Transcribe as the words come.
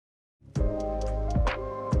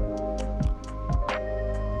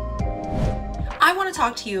I want to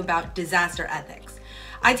talk to you about disaster ethics.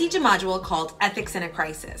 I teach a module called Ethics in a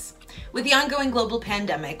Crisis. With the ongoing global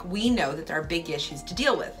pandemic, we know that there are big issues to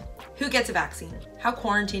deal with. Who gets a vaccine? How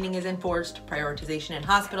quarantining is enforced, prioritization in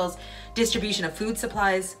hospitals, distribution of food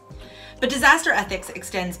supplies. But disaster ethics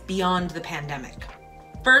extends beyond the pandemic.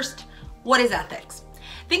 First, what is ethics?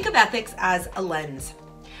 Think of ethics as a lens.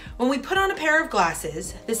 When we put on a pair of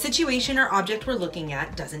glasses, the situation or object we're looking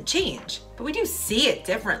at doesn't change, but we do see it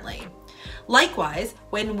differently. Likewise,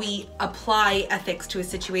 when we apply ethics to a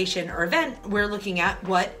situation or event, we're looking at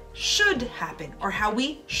what should happen or how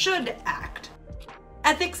we should act.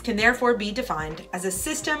 Ethics can therefore be defined as a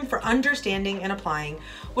system for understanding and applying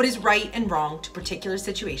what is right and wrong to particular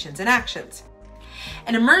situations and actions.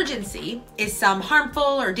 An emergency is some harmful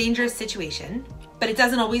or dangerous situation, but it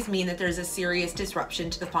doesn't always mean that there's a serious disruption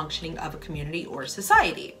to the functioning of a community or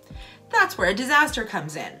society. That's where a disaster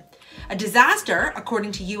comes in. A disaster,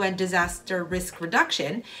 according to UN Disaster Risk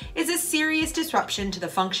Reduction, is a serious disruption to the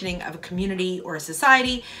functioning of a community or a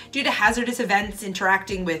society due to hazardous events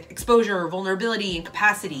interacting with exposure, vulnerability, and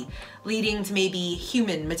capacity, leading to maybe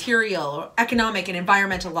human, material, economic, and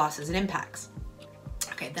environmental losses and impacts.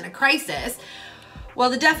 Okay, then a crisis, well,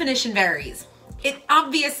 the definition varies. It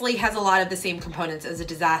obviously has a lot of the same components as a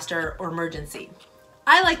disaster or emergency.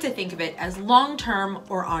 I like to think of it as long-term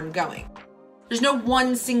or ongoing. There's no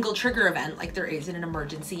one single trigger event like there is in an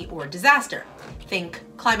emergency or disaster. Think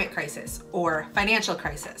climate crisis or financial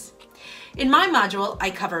crisis. In my module,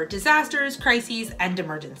 I cover disasters, crises, and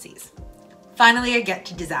emergencies. Finally, I get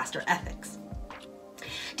to disaster ethics.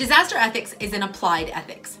 Disaster ethics is an applied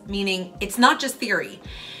ethics, meaning it's not just theory.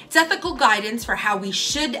 It's ethical guidance for how we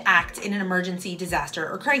should act in an emergency, disaster,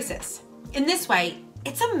 or crisis. In this way,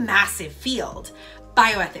 it's a massive field.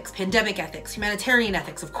 Bioethics, pandemic ethics, humanitarian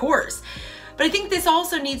ethics, of course. But I think this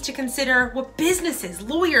also needs to consider what businesses,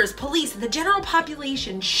 lawyers, police, and the general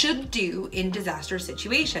population should do in disaster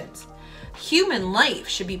situations. Human life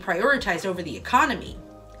should be prioritized over the economy.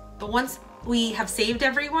 But once we have saved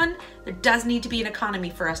everyone, there does need to be an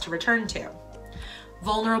economy for us to return to.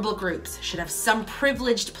 Vulnerable groups should have some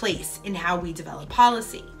privileged place in how we develop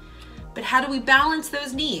policy. But how do we balance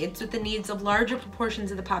those needs with the needs of larger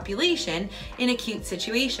proportions of the population in acute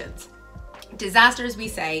situations? Disasters, we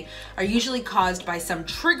say, are usually caused by some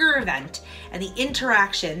trigger event and the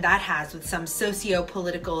interaction that has with some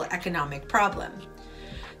socio-political economic problem.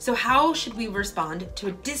 So how should we respond to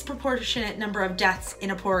a disproportionate number of deaths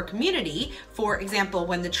in a poorer community? For example,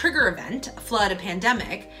 when the trigger event, a flood, a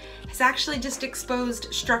pandemic, has actually just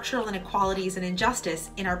exposed structural inequalities and injustice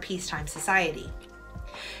in our peacetime society.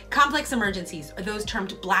 Complex emergencies, or those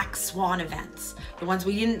termed black swan events, the ones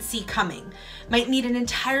we didn't see coming, might need an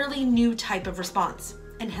entirely new type of response,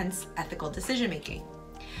 and hence ethical decision-making.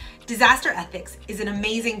 Disaster ethics is an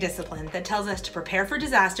amazing discipline that tells us to prepare for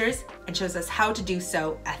disasters and shows us how to do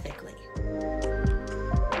so ethically.